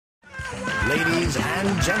Ladies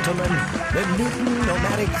and gentlemen, the Newton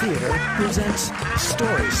Nomadic Theater presents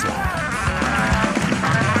Story Slam.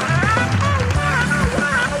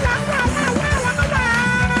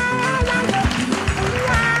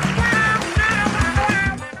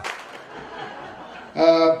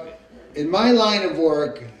 In my line of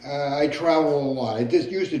work, I travel a lot. I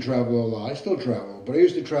just used to travel a lot. I still travel, but I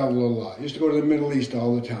used to travel a lot. I used to go to the Middle East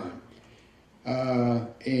all the time.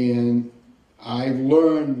 And I've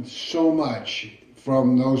learned so much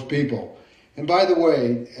from those people. And by the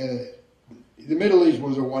way, the Middle East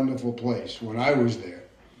was a wonderful place when I was there.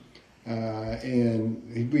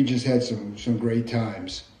 And we just had some great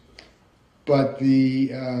times. But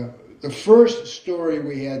the first story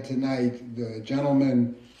we had tonight, the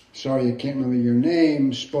gentleman, sorry I can't remember your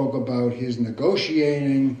name, spoke about his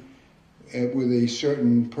negotiating with a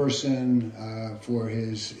certain person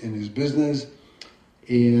in his business.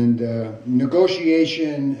 And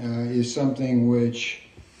negotiation is something which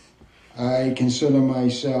I consider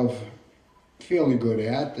myself fairly good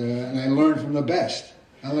at, and I learn from the best.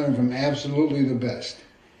 I learn from absolutely the best.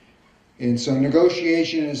 And so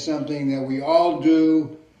negotiation is something that we all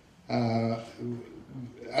do. I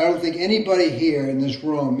don't think anybody here in this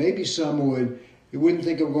room, maybe some would, you wouldn't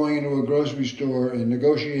think of going into a grocery store and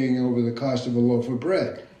negotiating over the cost of a loaf of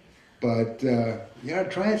bread. But you gotta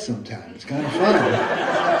try it sometime. It's kind of fun.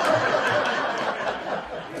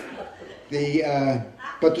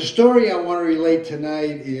 But the story I want to relate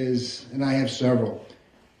tonight is, and I have several,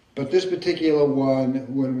 but this particular one,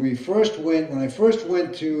 when I first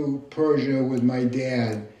went to Persia with my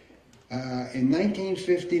dad in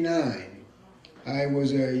 1959, I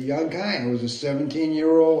was a young guy. I was a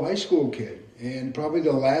 17-year-old high school kid. And probably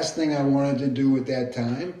the last thing I wanted to do at that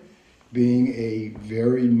time, being a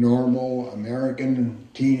very normal American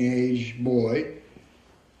teenage boy,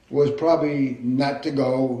 was probably not to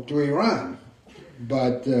go to Iran.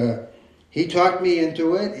 But he talked me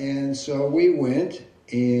into it, and so we went,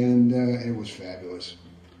 and it was fabulous.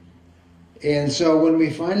 And so when we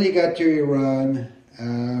finally got to Iran,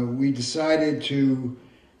 we decided to...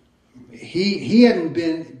 He hadn't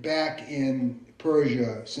been back in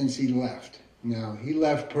Persia since he left. Now, he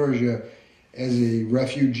left Persia as a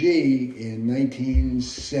refugee in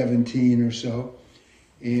 1917 or so,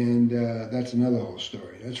 and that's another whole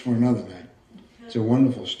story. That's for another night. It's a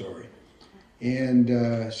wonderful story. And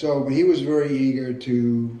but he was very eager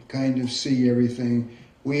to kind of see everything.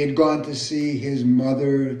 We had gone to see his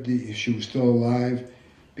mother. She was still alive.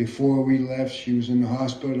 Before we left, she was in the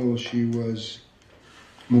hospital. She was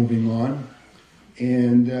moving on.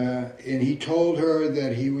 And he told her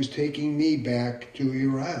that he was taking me back to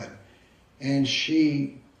Iran. And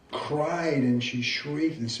she cried and she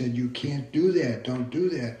shrieked and said, "You can't do that, don't do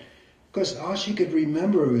that." Because all she could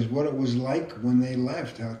remember was what it was like when they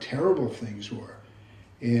left, how terrible things were.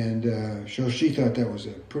 And so she thought that was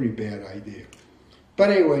a pretty bad idea. But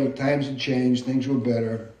anyway, times had changed, things were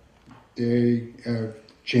better. They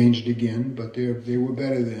changed again, but they were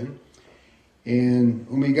better then. And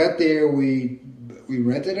when we got there, we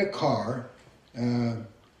rented a car and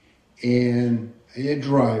a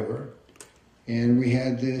driver, and we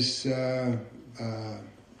had this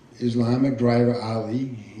Islamic driver, Ali.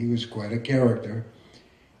 He was quite a character.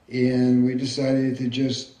 And we decided to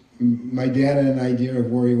my dad had an idea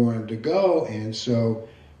of where he wanted to go, and so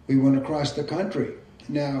we went across the country.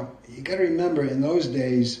 Now, you got to remember, in those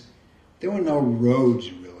days, there were no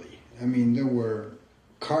roads, really. I mean, there were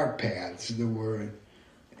cart paths. It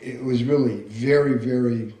was really very,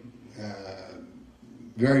 very,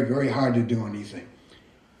 very, very hard to do anything.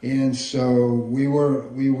 And so we were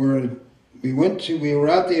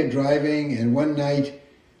out there driving, and one night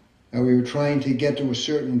we were trying to get to a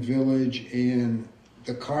certain village, and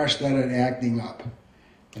the car started acting up,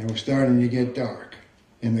 and it was starting to get dark.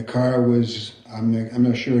 And the car was, I'm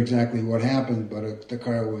not sure exactly what happened, but the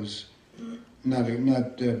car was not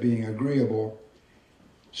being agreeable.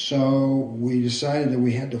 So we decided that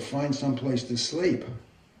we had to find some place to sleep.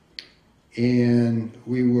 And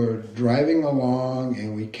we were driving along,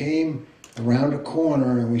 and we came around a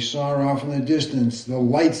corner, and we saw off in the distance the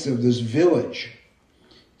lights of this village.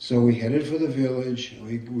 So we headed for the village.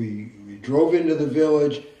 We drove into the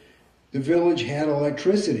village. The village had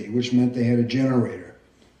electricity, which meant they had a generator.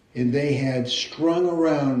 And they had strung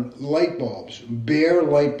around light bulbs, bare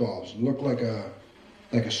light bulbs, looked like a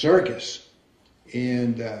circus.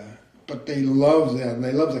 And but they loved that. And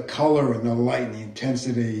they loved the color and the light and the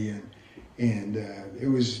intensity, and it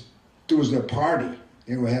was their party.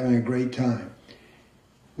 They were having a great time.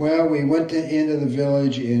 Well, we went into the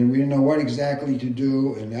village, and we didn't know what exactly to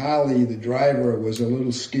do. And Ali, the driver, was a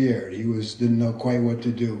little scared. He didn't know quite what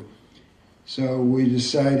to do. So we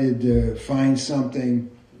decided to find something.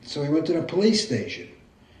 So we went to the police station.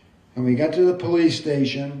 And we got to the police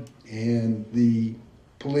station, and the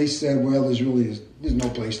police said, well, there's no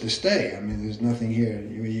place to stay. I mean, there's nothing here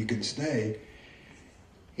where you can stay.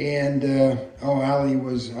 And, Ali he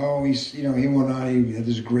went on, he had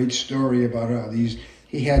this great story about how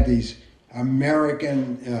he had these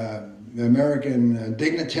American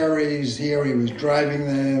dignitaries here. He was driving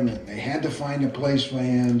them, and they had to find a place for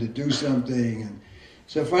him to do something. And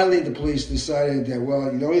so finally the police decided that, well,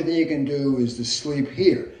 the only thing you can do is to sleep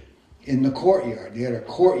here in the courtyard. They had a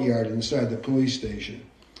courtyard inside the police station.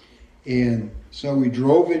 And so we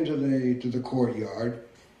drove into the courtyard,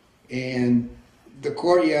 and the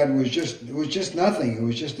courtyard was just nothing. It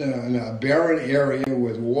was just a barren area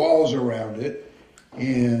with walls around it.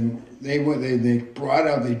 And they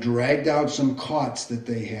dragged out some cots that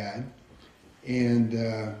they had, and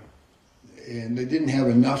they didn't have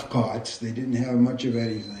enough cots. They didn't have much of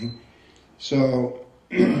anything. So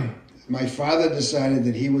my father decided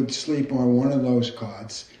that he would sleep on one of those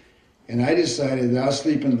cots, and I decided that I'll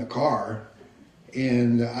sleep in the car,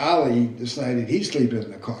 and Ali decided he'd sleep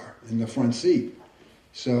in the car, in the front seat.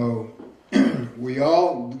 So we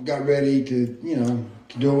all got ready to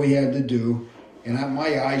do what we had to do. And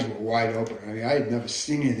my eyes were wide open. I mean, I had never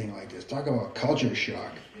seen anything like this. Talk about culture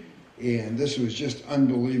shock. And this was just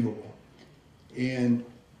unbelievable. And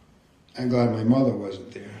I'm glad my mother wasn't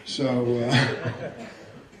there. So,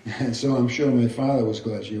 and so I'm sure my father was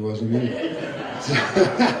glad she wasn't either.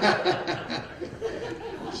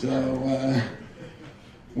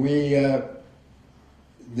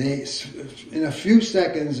 In a few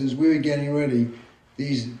seconds, as we were getting ready,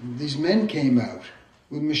 these men came out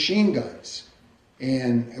with machine guns.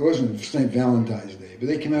 And it wasn't St. Valentine's Day, but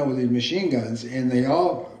they came out with these machine guns, and they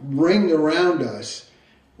all ringed around us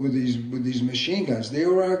with these machine guns. They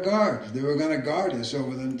were our guards. They were going to guard us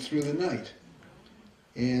through the night.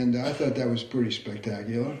 And I thought that was pretty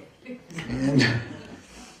spectacular. And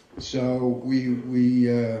so we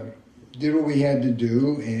did what we had to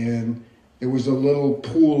do, and there was a little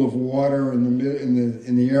pool of water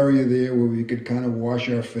in the area there where we could kind of wash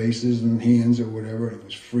our faces and hands or whatever. It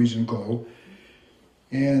was freezing cold.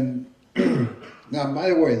 And now, by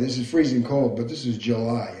the way, this is freezing cold, but this is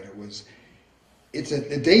July, and it's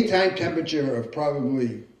a daytime temperature of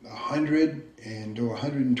probably 100 to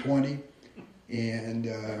 120,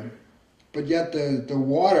 and but yet the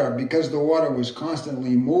water, because the water was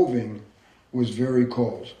constantly moving, was very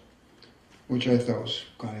cold, which I thought was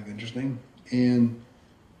kind of interesting. And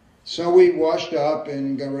so we washed up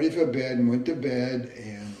and got ready for bed and went to bed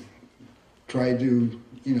and tried to,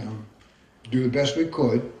 do the best we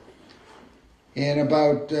could. And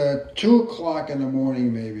about 2 o'clock in the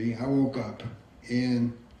morning, maybe, I woke up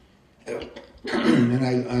and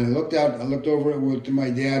I looked out. I looked over at what my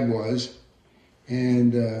dad was,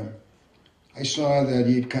 and I saw that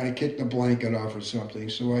he'd kind of kicked the blanket off or something.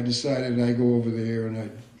 So I decided I'd go over there and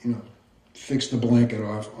I'd, fix the blanket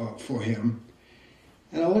off for him.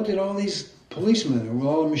 And I looked at all these policemen with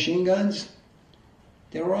all the machine guns.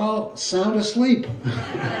 They were all sound asleep.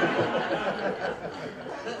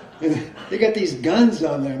 They got these guns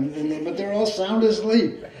on them, but they're all sound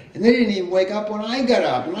asleep. And they didn't even wake up when I got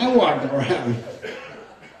up and I walked around.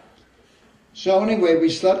 So anyway, we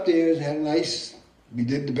slept there, we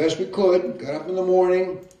did the best we could, got up in the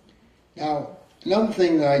morning. Now, another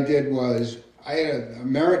thing that I did was, I had an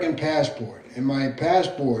American passport, and my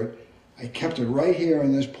passport, I kept it right here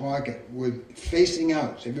in this pocket, facing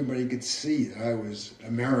out, so everybody could see that I was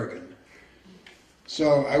American.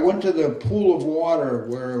 So I went to the pool of water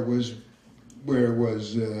where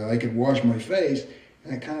I could wash my face,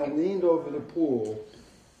 and I kind of leaned over the pool,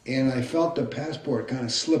 and I felt the passport kind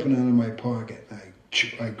of slipping out of my pocket.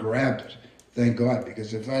 I grabbed it, thank God,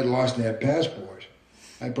 because if I'd lost that passport,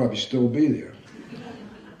 I'd probably still be there.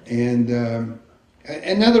 And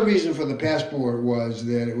another reason for the passport was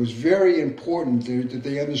that it was very important that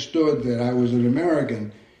they understood that I was an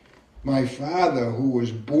American. My father, who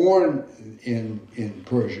was born in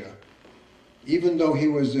Persia, even though he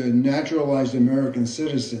was a naturalized American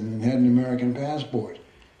citizen and had an American passport,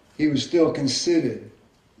 he was still considered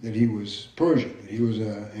that he was Persian, that he was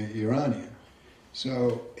an Iranian.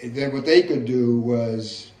 So what they could do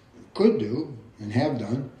and have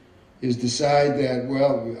done, is decide that,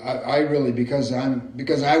 well, I really, because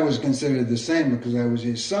I was considered the same, because I was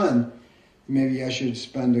his son, maybe I should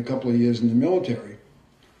spend a couple of years in the military.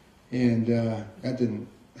 And I didn't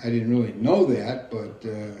really know that, but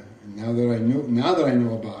now that I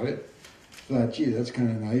know about it, I thought, gee, that's kind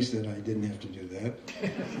of nice that I didn't have to do that.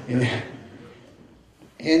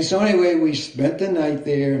 And so anyway, we spent the night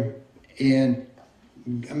there, And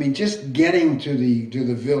I mean, just getting to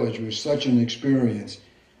the village was such an experience.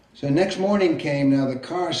 So next morning came. Now the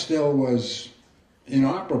car still was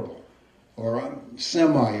inoperable or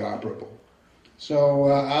semi-operable. So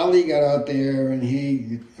Ali got out there, and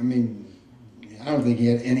I don't think he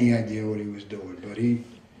had any idea what he was doing, but he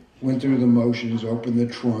went through the motions, opened the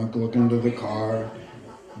trunk, looked under the car,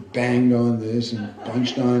 banged on this and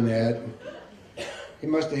punched on that. He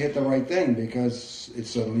must have hit the right thing because it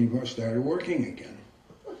suddenly started working again.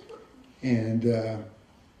 And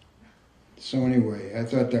so anyway, I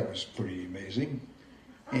thought that was pretty amazing.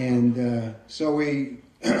 And so we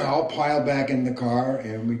all piled back in the car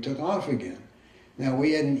and we took off again. Now,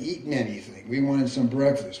 we hadn't eaten anything. We wanted some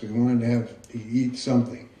breakfast. We wanted to eat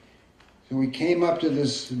something. So we came up to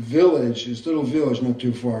this village, this little village not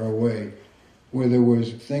too far away, where there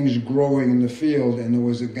was things growing in the field, and there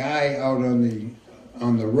was a guy out on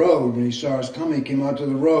the road. When he saw us coming, he came out to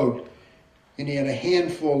the road, and he had a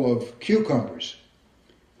handful of cucumbers.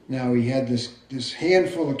 Now, he had this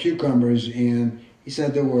handful of cucumbers, and he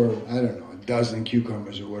said there were, I don't know, a dozen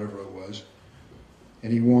cucumbers or whatever it was.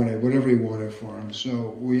 And he wanted whatever he wanted for them.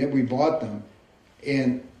 So we bought them.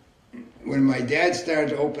 And when my dad started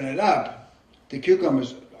to open it up, the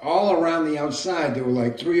cucumbers, all around the outside, there were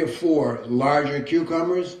like 3 or 4 larger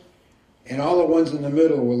cucumbers, and all the ones in the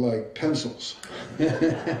middle were like pencils.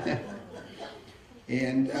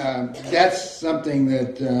 And that's something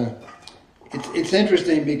that, it's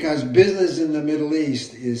interesting because business in the Middle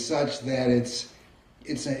East is such that it's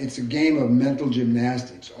a game of mental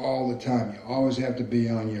gymnastics all the time. You always have to be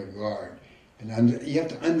on your guard, and you have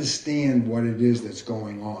to understand what it is that's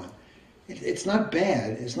going on. It's not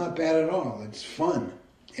bad. It's not bad at all. It's fun,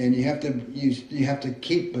 and you have to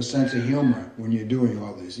keep a sense of humor when you're doing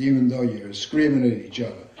all this. Even though you're screaming at each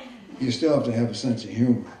other, you still have to have a sense of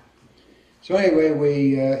humor. So anyway,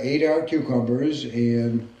 we ate our cucumbers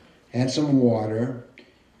and had some water,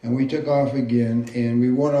 and we took off again, and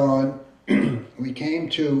we went on. We came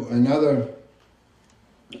to another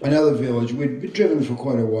village. We'd been driven for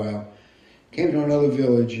quite a while. Came to another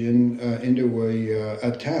village into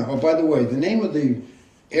a town. Oh, by the way, the name of the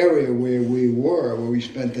area where we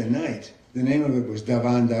spent the night, the name of it was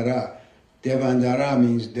Davandara. Davandara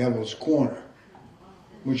means Devil's Corner,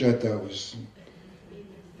 which I thought was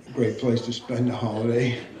a great place to spend a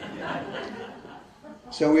holiday.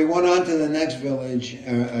 So we went on to the next village,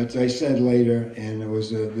 as I said later, and it was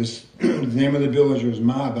the name of the village was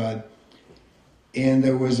Nomad, and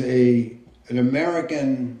there was an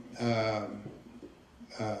American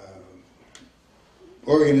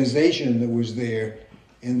organization that was there,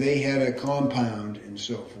 and they had a compound and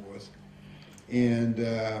so forth. And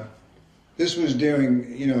this was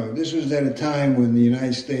this was at a time when the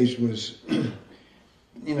United States was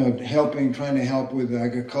trying to help with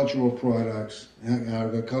agricultural products,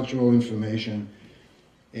 agricultural information,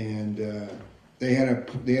 and they had a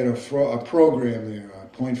program there,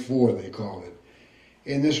 Point 4 they called it,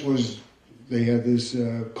 and they had this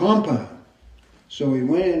compound. So we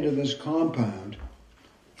went into this compound,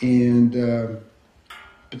 and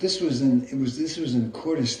but this was in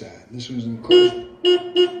Kurdistan. This was in Kurdistan.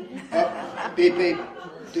 Beep beep.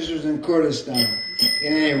 This was in Kurdistan.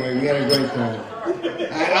 And anyway, we had a great time.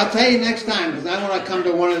 I'll tell you next time, because I want to come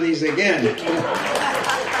to one of these again. No,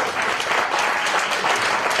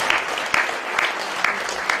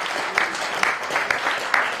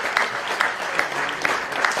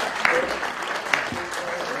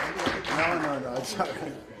 it's all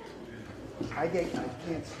right. I can't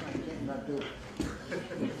not do it.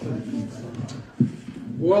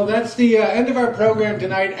 Well, that's the end of our program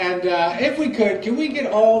tonight, and if we could, can we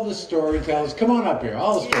get all the storytellers? Come on up here,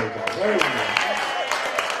 all the storytellers. There we go.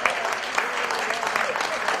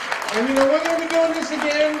 And we're going to be doing this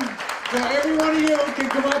again. So every one of you can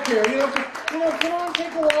come up here. Come on,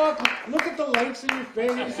 take a walk. Look at the lights in your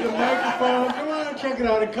face, the microphone. Come on, check it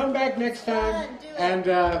out, and come back next time and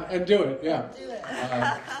do it. Yeah. Do it.